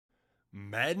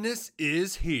Madness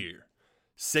is here.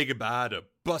 Say goodbye to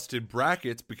busted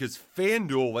brackets because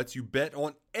FanDuel lets you bet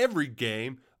on every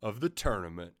game of the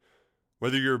tournament.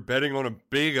 Whether you're betting on a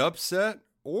big upset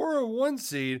or a one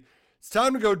seed, it's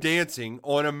time to go dancing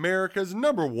on America's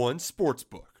 #1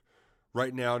 sportsbook.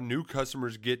 Right now, new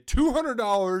customers get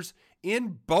 $200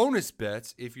 in bonus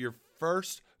bets if your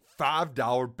first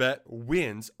 $5 bet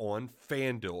wins on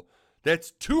FanDuel.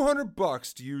 That's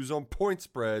 $200 to use on point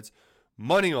spreads,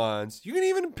 money lines. You can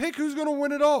even pick who's going to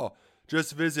win it all.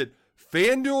 Just visit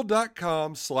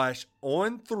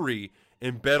FanDuel.com/on3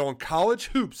 and bet on college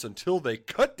hoops until they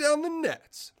cut down the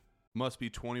nets. Must be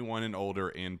 21 and older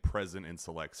and present in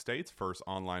select states. First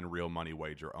online real money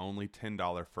wager only.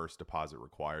 $10 first deposit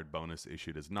required. Bonus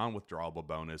issued as non-withdrawable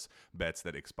bonus. Bets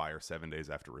that expire 7 days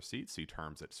after receipt. See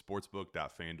terms at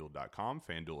sportsbook.fanduel.com.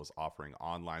 FanDuel is offering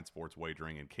online sports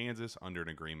wagering in Kansas under an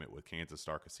agreement with Kansas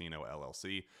Star Casino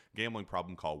LLC. Gambling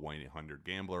problem? Call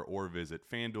 1-800-GAMBLER or visit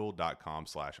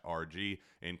fanduel.com/RG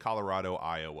in Colorado,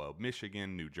 Iowa,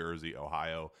 Michigan, New Jersey,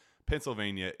 Ohio,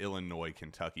 Pennsylvania, Illinois,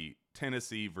 Kentucky,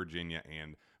 Tennessee, Virginia,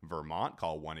 and Vermont.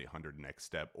 Call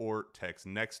 1-800-NEXT-STEP or text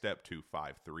NEXT-STEP to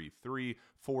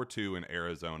 53342 in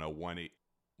Arizona,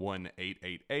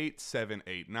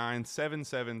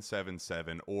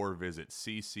 1-888-789-7777 or visit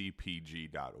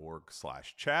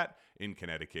ccpg.org/chat. In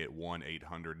Connecticut,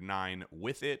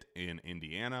 1-800-9-WITH-IT. In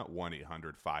Indiana,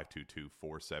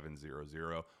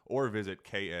 1-800-522-4700 or visit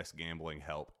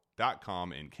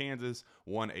ksgamblinghelp.com. In Kansas,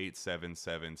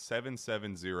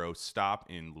 1-877-770-STOP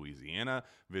in Louisiana.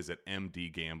 Visit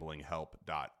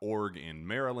mdgamblinghelp.org in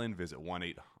Maryland. Visit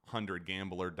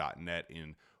 1-800-gambler.net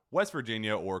in West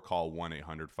Virginia or call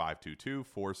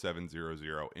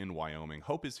 1-800-522-4700 in Wyoming.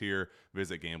 Hope is here.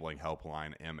 Visit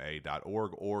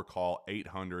gamblinghelplinema.org or call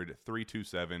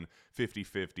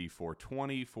 800-327-5050 for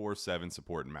 24/7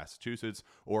 support in Massachusetts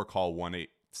or call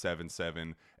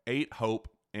 1-877-8-HOPE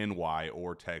NY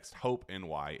or text Hope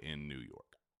NY in New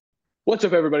York. What's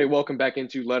up, everybody? Welcome back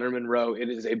into Letterman Row. It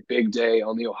is a big day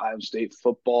on the Ohio State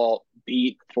football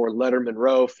beat for Letterman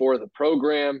Row, for the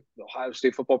program, the Ohio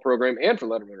State football program, and for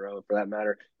Letterman Row, for that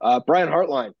matter. Brian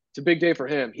Hartline, it's a big day for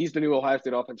him. He's the new Ohio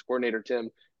State offensive coordinator, Tim.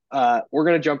 We're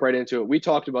going to jump right into it. We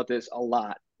talked about this a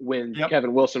lot when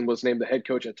Kevin Wilson was named the head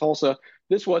coach at Tulsa.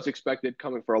 This was expected,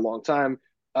 coming for a long time.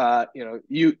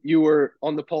 You were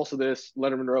on the pulse of this.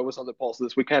 Letterman Row was on the pulse of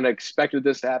this. We kind of expected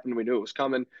this to happen. We knew it was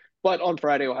coming. But on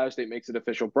Friday, Ohio State makes it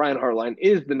official. Brian Hartline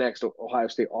is the next Ohio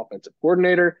State offensive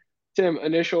coordinator. Tim,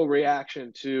 initial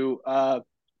reaction to a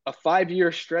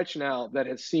 5-year stretch now that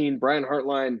has seen Brian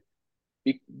Hartline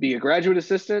be a graduate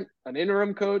assistant, an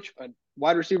interim coach, a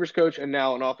wide receivers coach, and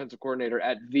now an offensive coordinator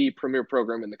at the premier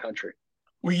program in the country.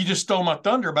 Well, you just stole my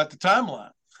thunder about the timeline.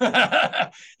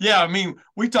 Yeah, I mean,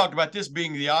 we talked about this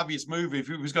being the obvious move. If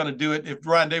he was going to do it, if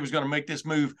Ryan Day was going to make this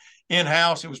move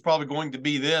in-house, it was probably going to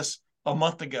be this a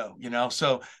month ago,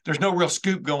 so there's no real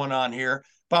scoop going on here.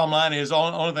 Bottom line is,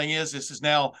 only thing is, this has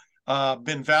now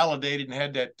been validated and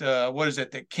had that,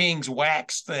 the King's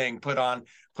wax thing put on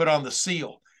the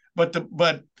seal. But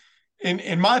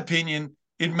in my opinion,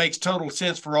 it makes total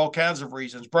sense for all kinds of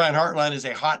reasons. Brian Hartline is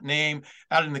a hot name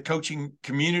out in the coaching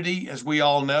community, as we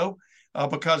all know.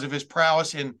 Because of his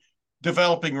prowess in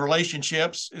developing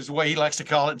relationships, is the way he likes to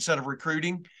call it, instead of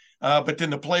recruiting. But then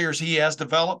the players he has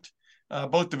developed,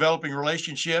 both developing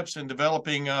relationships and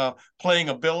developing playing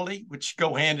ability, which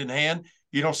go hand in hand.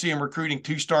 You don't see him recruiting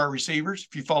 2-star receivers,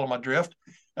 if you follow my drift.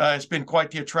 It's been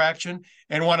quite the attraction,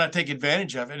 and why not take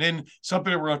advantage of it? And then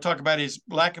something that we're going to talk about is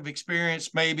lack of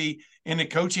experience maybe in the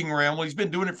coaching realm. Well, he's been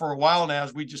doing it for a while now,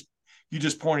 as you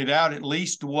just pointed out, at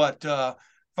least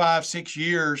 5-6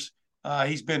 years.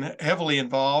 He's been heavily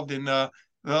involved in the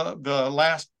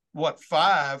last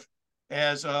 5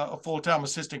 as a full-time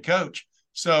assistant coach.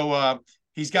 So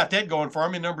he's got that going for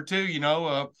him. And number 2,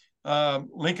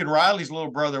 Lincoln Riley's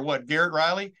little brother, Garrett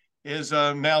Riley, is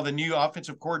now the new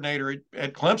offensive coordinator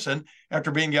at Clemson after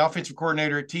being the offensive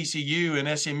coordinator at TCU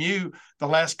and SMU the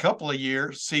last couple of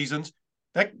seasons.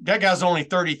 That guy's only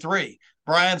 33.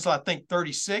 Brian's, I think,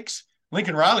 36.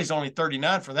 Lincoln Riley's only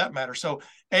 39 for that matter. So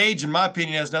age, in my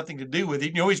opinion, has nothing to do with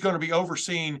it. He's going to be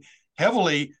overseen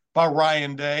heavily by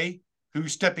Ryan Day,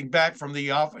 who's stepping back from the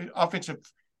offensive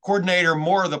coordinator,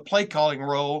 more of the play calling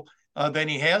role than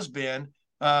he has been.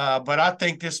 But I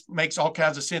think this makes all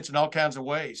kinds of sense in all kinds of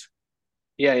ways.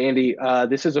 Yeah, Andy,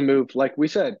 this is a move, like we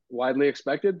said, widely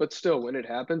expected, but still, when it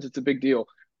happens, it's a big deal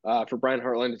for Brian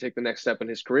Hartline to take the next step in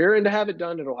his career and to have it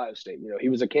done at Ohio State. He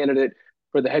was a candidate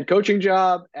for the head coaching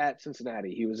job at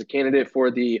Cincinnati. He was a candidate for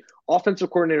the offensive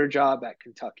coordinator job at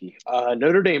Kentucky.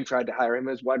 Notre Dame tried to hire him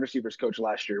as wide receivers coach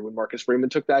last year when Marcus Freeman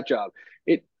took that job.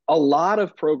 a lot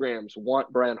of programs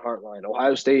want Brian Hartline.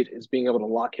 Ohio State is being able to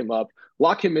lock him up,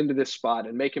 lock him into this spot,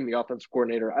 and make him the offensive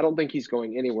coordinator. I don't think he's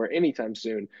going anywhere anytime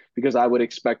soon because I would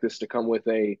expect this to come with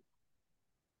a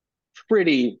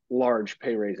pretty large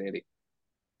pay raise, Andy.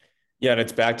 Yeah, and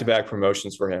it's back-to-back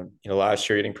promotions for him. Last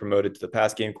year getting promoted to the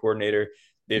pass game coordinator.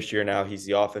 This year now he's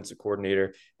the offensive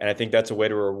coordinator. And I think that's a way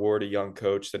to reward a young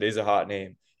coach that is a hot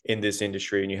name in this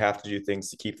industry. And you have to do things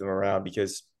to keep them around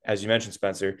because, as you mentioned,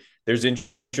 Spencer, there's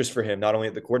interest for him, not only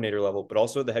at the coordinator level, but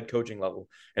also at the head coaching level.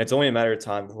 And it's only a matter of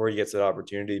time before he gets that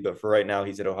opportunity. But for right now,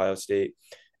 he's at Ohio State.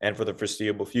 And for the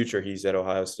foreseeable future, he's at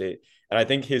Ohio State. And I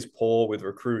think his pull with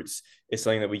recruits is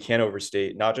something that we can't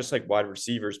overstate, not just like wide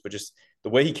receivers, but just the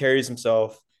way he carries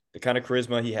himself, the kind of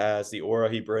charisma he has, the aura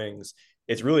he brings.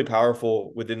 It's really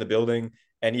powerful within the building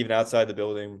and even outside the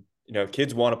building.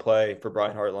 Kids want to play for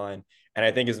Brian Hartline. And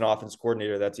I think as an offense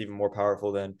coordinator, that's even more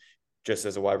powerful than just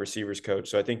as a wide receivers coach.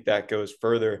 So I think that goes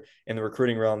further in the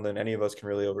recruiting realm than any of us can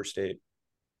really overstate.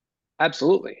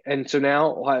 Absolutely. And so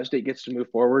now Ohio State gets to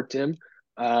move forward, Tim,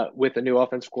 with a new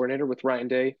offensive coordinator, with Ryan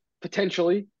Day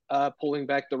potentially pulling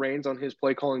back the reins on his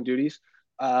play calling duties,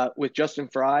 with Justin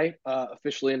Fry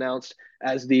officially announced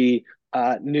as the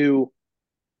new,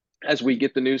 as we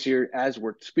get the news here as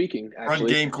we're speaking, actually, run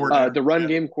game coordinator. The run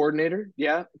game coordinator.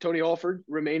 Yeah, Tony Alford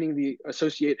remaining the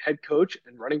associate head coach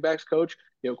and running backs coach.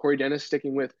 Corey Dennis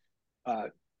sticking with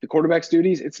the quarterback's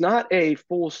duties. It's not a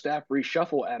full staff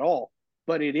reshuffle at all,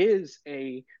 but it is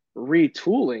a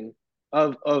retooling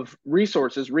of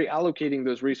resources, reallocating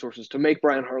those resources to make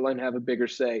Brian Hartline have a bigger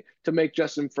say, to make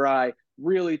Justin Fry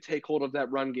really take hold of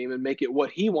that run game and make it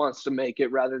what he wants to make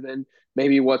it, rather than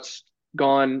maybe what's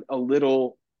gone a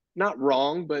little, not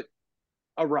wrong, but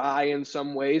awry in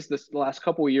some ways the last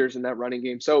couple of years in that running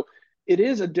game. So it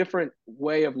is a different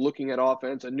way of looking at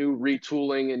offense, a new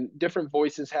retooling, and different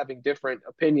voices having different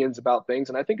opinions about things.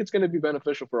 And I think it's going to be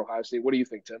beneficial for Ohio State. What do you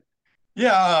think, Tim?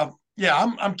 Yeah,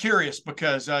 I'm curious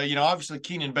because obviously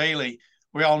Keenan Bailey,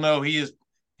 we all know he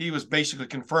was basically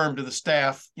confirmed to the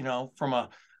staff, from a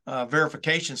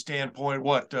verification standpoint,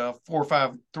 3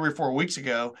 or 4 weeks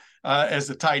ago, as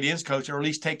the tight ends coach, or at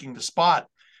least taking the spot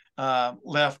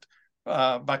left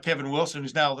by Kevin Wilson,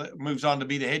 who's now moves on to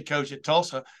be the head coach at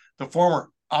Tulsa, the former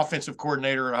offensive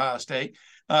coordinator at Ohio State.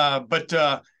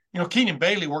 But Keenan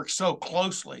Bailey worked so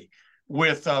closely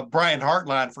with Brian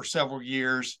Hartline for several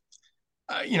years.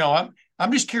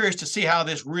 I'm just curious to see how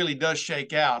this really does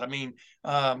shake out. I mean,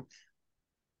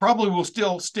 probably will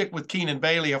still stick with Keenan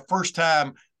Bailey, a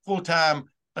first-time full-time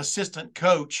assistant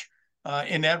coach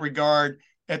in that regard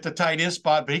at the tight end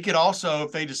spot. But he could also,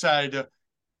 if they decided to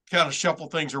kind of shuffle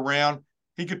things around,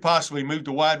 he could possibly move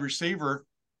to wide receiver.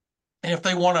 And if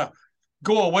they want to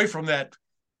go away from that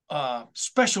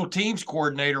special teams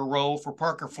coordinator role for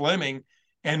Parker Fleming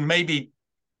and maybe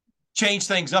change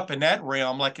things up in that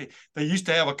realm, like they used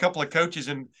to have a couple of coaches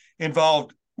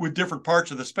involved with different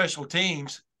parts of the special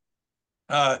teams,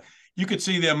 you could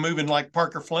see them moving like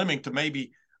Parker Fleming to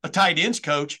maybe a tight ends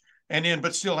coach,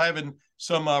 but still having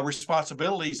some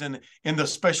responsibilities in the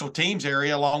special teams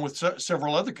area, along with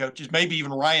several other coaches, maybe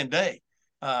even Ryan Day.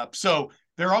 So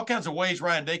there are all kinds of ways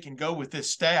Ryan Day can go with this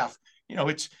staff.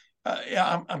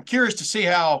 I'm curious to see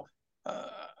how.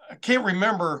 I can't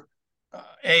remember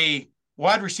a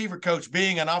wide receiver coach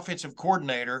being an offensive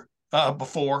coordinator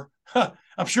before.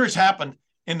 I'm sure it's happened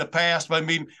in the past, but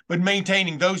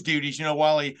maintaining those duties,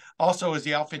 while he also is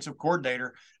the offensive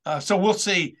coordinator. So we'll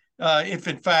see if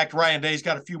in fact Ryan Day's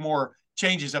got a few more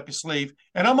changes up his sleeve.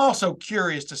 And I'm also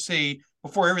curious to see,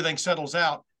 before everything settles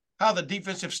out, how the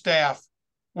defensive staff,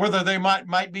 whether there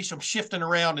might be some shifting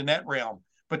around in that realm.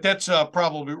 But that's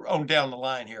probably on down the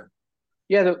line here.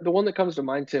 Yeah, the one that comes to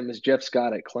mind, Tim, is Jeff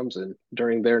Scott at Clemson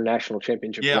during their national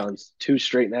championship runs, two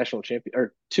different national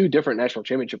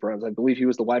championship runs. I believe he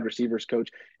was the wide receivers coach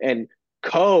and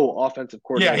co-offensive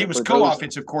coordinator. Yeah, he was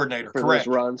co-offensive coordinator, for correct.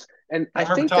 Those runs. And I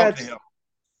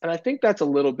think that's a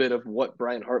little bit of what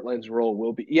Brian Hartline's role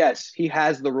will be. Yes, he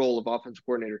has the role of offensive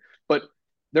coordinator, but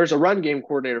there's a run game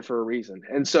coordinator for a reason.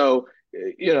 And so,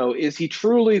 is he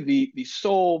truly the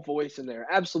sole voice in there?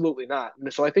 Absolutely not.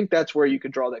 And so I think that's where you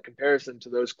could draw that comparison to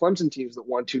those Clemson teams that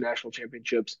won 2 national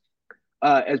championships,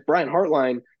 as Brian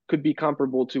Hartline could be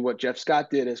comparable to what Jeff Scott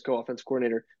did as co-offensive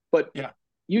coordinator. But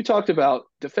you talked about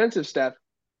the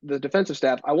defensive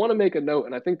staff. I want to make a note,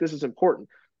 and I think this is important.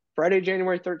 Friday,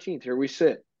 January 13th, here we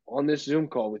sit on this Zoom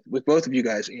call with both of you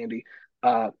guys, Andy,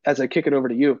 as I kick it over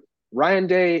to you. Ryan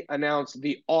Day announced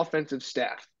the offensive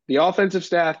staff. The offensive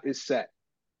staff is set,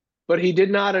 but he did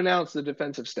not announce the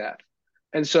defensive staff.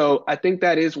 And so I think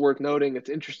that is worth noting. It's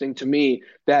interesting to me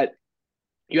that,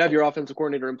 You have your offensive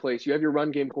coordinator in place. You have your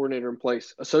run game coordinator in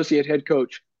place, associate head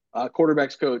coach,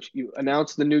 quarterbacks coach. You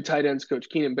announced the new tight ends coach,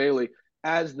 Keenan Bailey,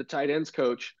 as the tight ends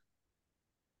coach.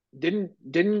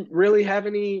 Didn't really have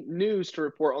any news to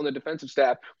report on the defensive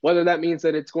staff. Whether that means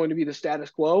that it's going to be the status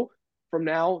quo from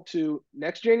now to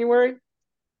next January,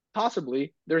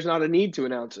 possibly. There's not a need to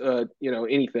announce,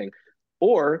 anything,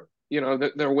 or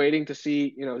they're waiting to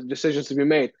see decisions to be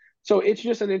made. So it's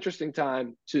just an interesting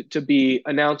time to be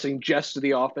announcing just to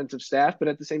the offensive staff, but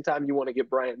at the same time, you want to give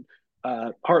Brian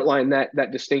Hartline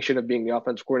that distinction of being the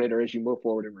offensive coordinator as you move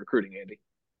forward in recruiting, Andy.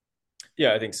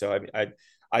 Yeah, I think so. I mean,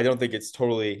 I don't think it's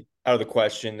totally out of the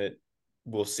question that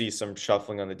we'll see some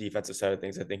shuffling on the defensive side of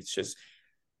things. I think it's just,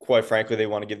 quite frankly, they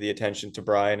want to give the attention to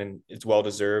Brian, and it's well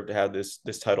deserved to have this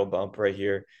title bump right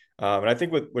here. And I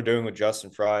think what we're doing with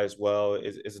Justin Frye as well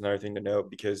is another thing to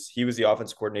note, because he was the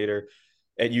offensive coordinator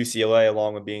at UCLA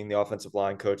along with being the offensive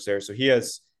line coach there. So he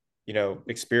has,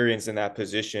 experience in that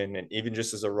position, and even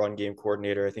just as a run game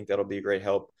coordinator, I think that'll be a great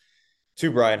help to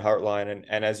Brian Hartline.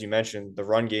 And as you mentioned, the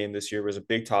run game this year was a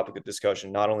big topic of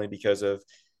discussion, not only because of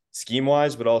scheme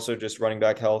wise, but also just running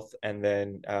back health. And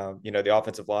then, the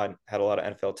offensive line had a lot of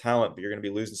NFL talent, but you're going to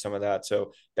be losing some of that.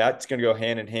 So that's going to go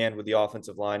hand in hand with the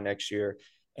offensive line next year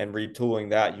and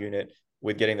retooling that unit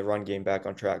with getting the run game back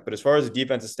on track. But as far as the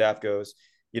defensive staff goes,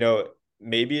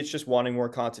 maybe it's just wanting more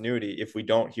continuity if we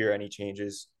don't hear any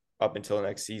changes up until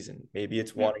next season. Maybe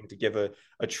it's wanting to give a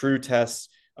true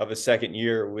test of a second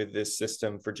year with this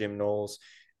system for Jim Knowles,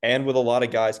 and with a lot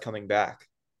of guys coming back.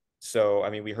 So,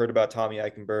 I mean, we heard about Tommy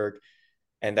Eichenberg,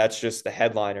 and that's just the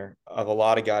headliner of a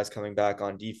lot of guys coming back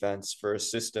on defense for a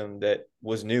system that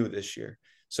was new this year.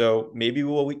 So maybe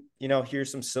we'll, hear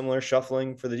some similar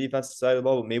shuffling for the defensive side of the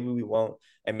ball, but maybe we won't.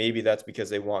 And maybe that's because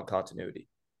they want continuity.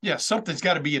 Yeah, something's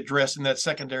got to be addressed in that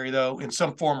secondary, though, in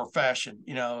some form or fashion.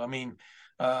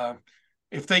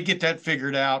 If they get that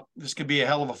figured out, this could be a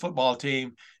hell of a football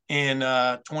team in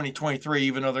 2023,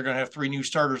 even though they're going to have 3 new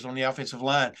starters on the offensive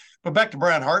line. But back to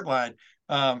Brian Hartline,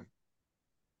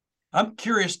 I'm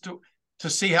curious to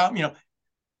see how,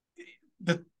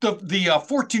 the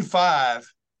 4-2-5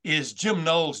 is Jim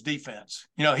Knowles' defense.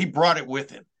 He brought it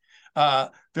with him.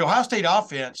 The Ohio State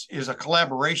offense is a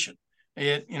collaboration.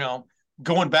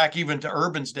 Going back even to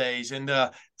Urban's days and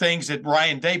things that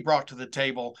Ryan Day brought to the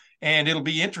table. And it'll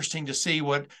be interesting to see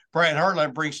what Brian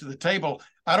Hartline brings to the table.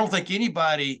 I don't think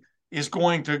anybody is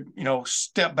going to,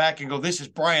 step back and go, this is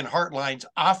Brian Hartline's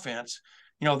offense.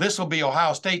 This will be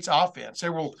Ohio State's offense.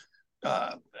 There will,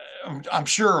 I'm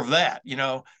sure of that,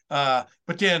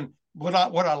 but then what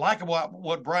I like about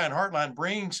what Brian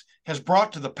Hartline has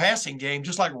brought to the passing game,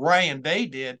 just like Ryan Day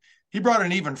did. He brought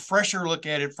an even fresher look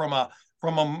at it from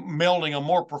melding a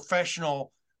more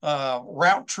professional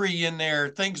route tree in there,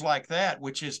 things like that,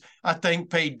 which is, I think,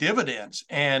 paid dividends.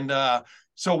 And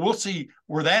so we'll see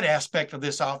where that aspect of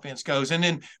this offense goes. And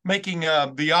then making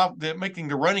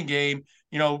the running game,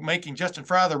 making Justin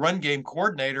Frye the run game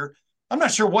coordinator. I'm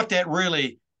not sure what that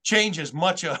really changes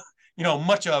much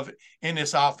of in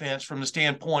this offense from the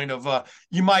standpoint of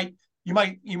you might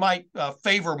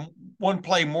favor one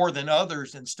play more than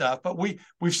others and stuff, but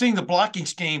we've seen the blocking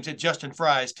schemes that Justin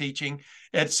Frye is teaching,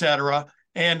 et cetera.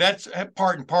 And that's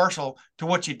part and parcel to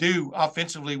what you do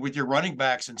offensively with your running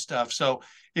backs and stuff. So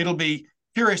it'll be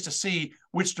curious to see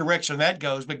which direction that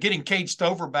goes, but getting Cade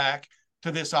Stover back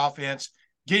to this offense,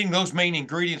 getting those main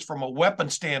ingredients from a weapon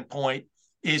standpoint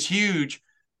is huge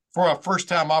for a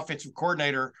first-time offensive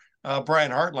coordinator,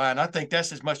 Brian Hartline. I think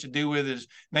that's as much to do with his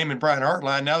naming Brian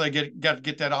Hartline. Now they got to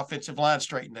get that offensive line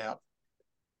straightened out.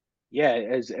 Yeah,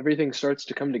 as everything starts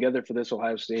to come together for this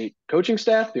Ohio State coaching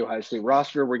staff, the Ohio State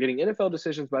roster, we're getting NFL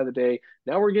decisions by the day.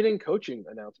 Now we're getting coaching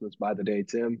announcements by the day,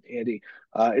 Tim, Andy.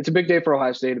 It's a big day for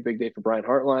Ohio State, a big day for Brian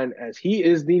Hartline, as he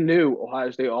is the new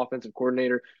Ohio State offensive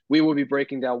coordinator. We will be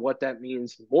breaking down what that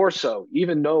means more so.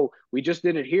 Even though we just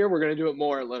did it here, we're going to do it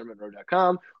more at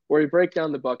LettermanRow.com, where we break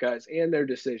down the Buckeyes and their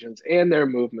decisions and their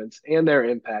movements and their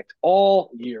impact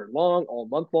all year long, all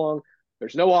month long.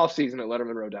 There's no offseason at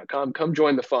LettermanRow.com. Come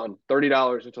join the fun.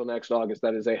 $30 until next August.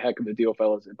 That is a heck of a deal,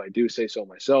 fellas, if I do say so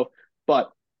myself.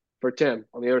 But for Tim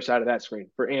on the other side of that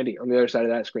screen, for Andy on the other side of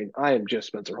that screen, I am just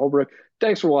Spencer Holbrook.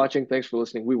 Thanks for watching. Thanks for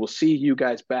listening. We will see you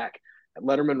guys back at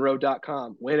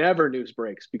LettermanRow.com whenever news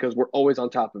breaks, because we're always on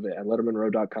top of it at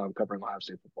LettermanRow.com covering Ohio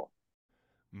State football.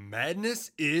 Madness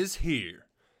is here.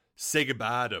 Say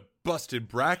goodbye to busted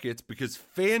brackets, because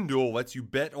FanDuel lets you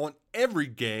bet on every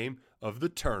game of the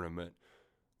tournament.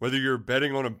 Whether you're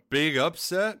betting on a big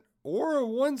upset or a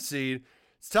 1 seed,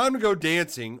 it's time to go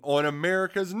dancing on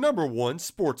America's #1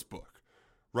 sportsbook.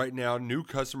 Right now, new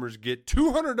customers get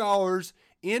 $200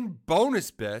 in bonus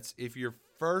bets if your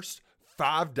first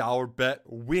 $5 bet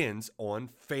wins on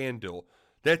FanDuel.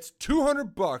 That's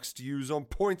 $200 to use on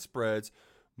point spreads,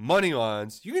 money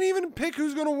lines. You can even pick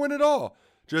who's going to win it all.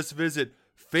 Just visit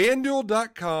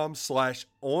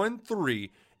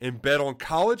FanDuel.com/on3 and bet on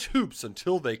college hoops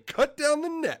until they cut down the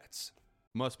nets.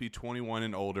 Must be 21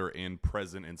 and older and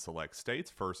present in select states.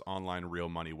 First online real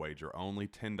money wager only.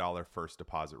 $10 first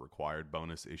deposit required.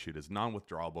 Bonus issued as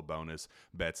non-withdrawable bonus.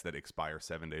 Bets that expire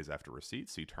 7 days after receipt.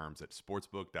 See terms at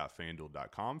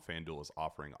sportsbook.fanduel.com. FanDuel is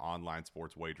offering online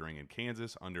sports wagering in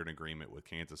Kansas under an agreement with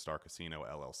Kansas Star Casino,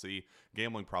 LLC.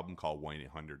 Gambling problem? Call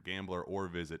 1-800-GAMBLER or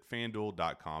visit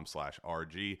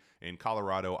fanduel.com/RG in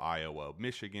Colorado, Iowa,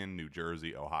 Michigan, New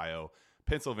Jersey, Ohio,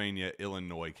 Pennsylvania,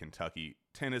 Illinois, Kentucky,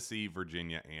 Tennessee,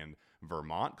 Virginia, and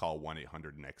Vermont. Call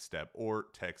 1-800-NEXT-STEP or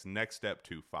text NEXT-STEP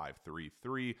to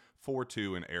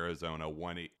 53342 in Arizona,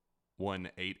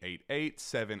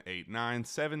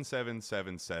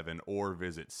 1-888-789-7777 or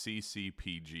visit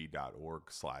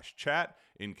ccpg.org/chat.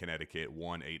 In Connecticut,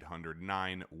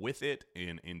 1-800-9-WITH-IT.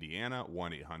 In Indiana,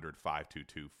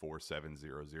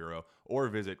 1-800-522-4700 or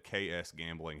visit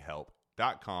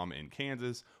ksgamblinghelp.com. In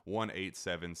Kansas,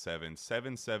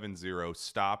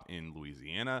 1-877-770-STOP in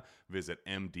Louisiana. Visit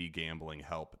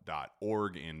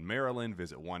mdgamblinghelp.org in Maryland.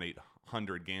 Visit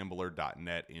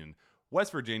 1-800-gambler.net in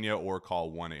West Virginia or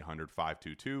call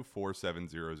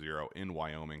 1-800-522-4700 in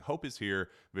Wyoming. Hope is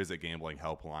here. Visit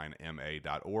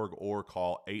gamblinghelplinema.org or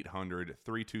call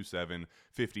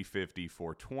 800-327-5050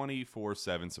 for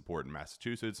 24/7 support in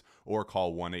Massachusetts or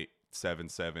call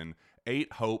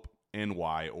 1-877-8-HOPE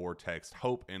NY or text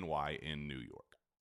HOPE NY in New York.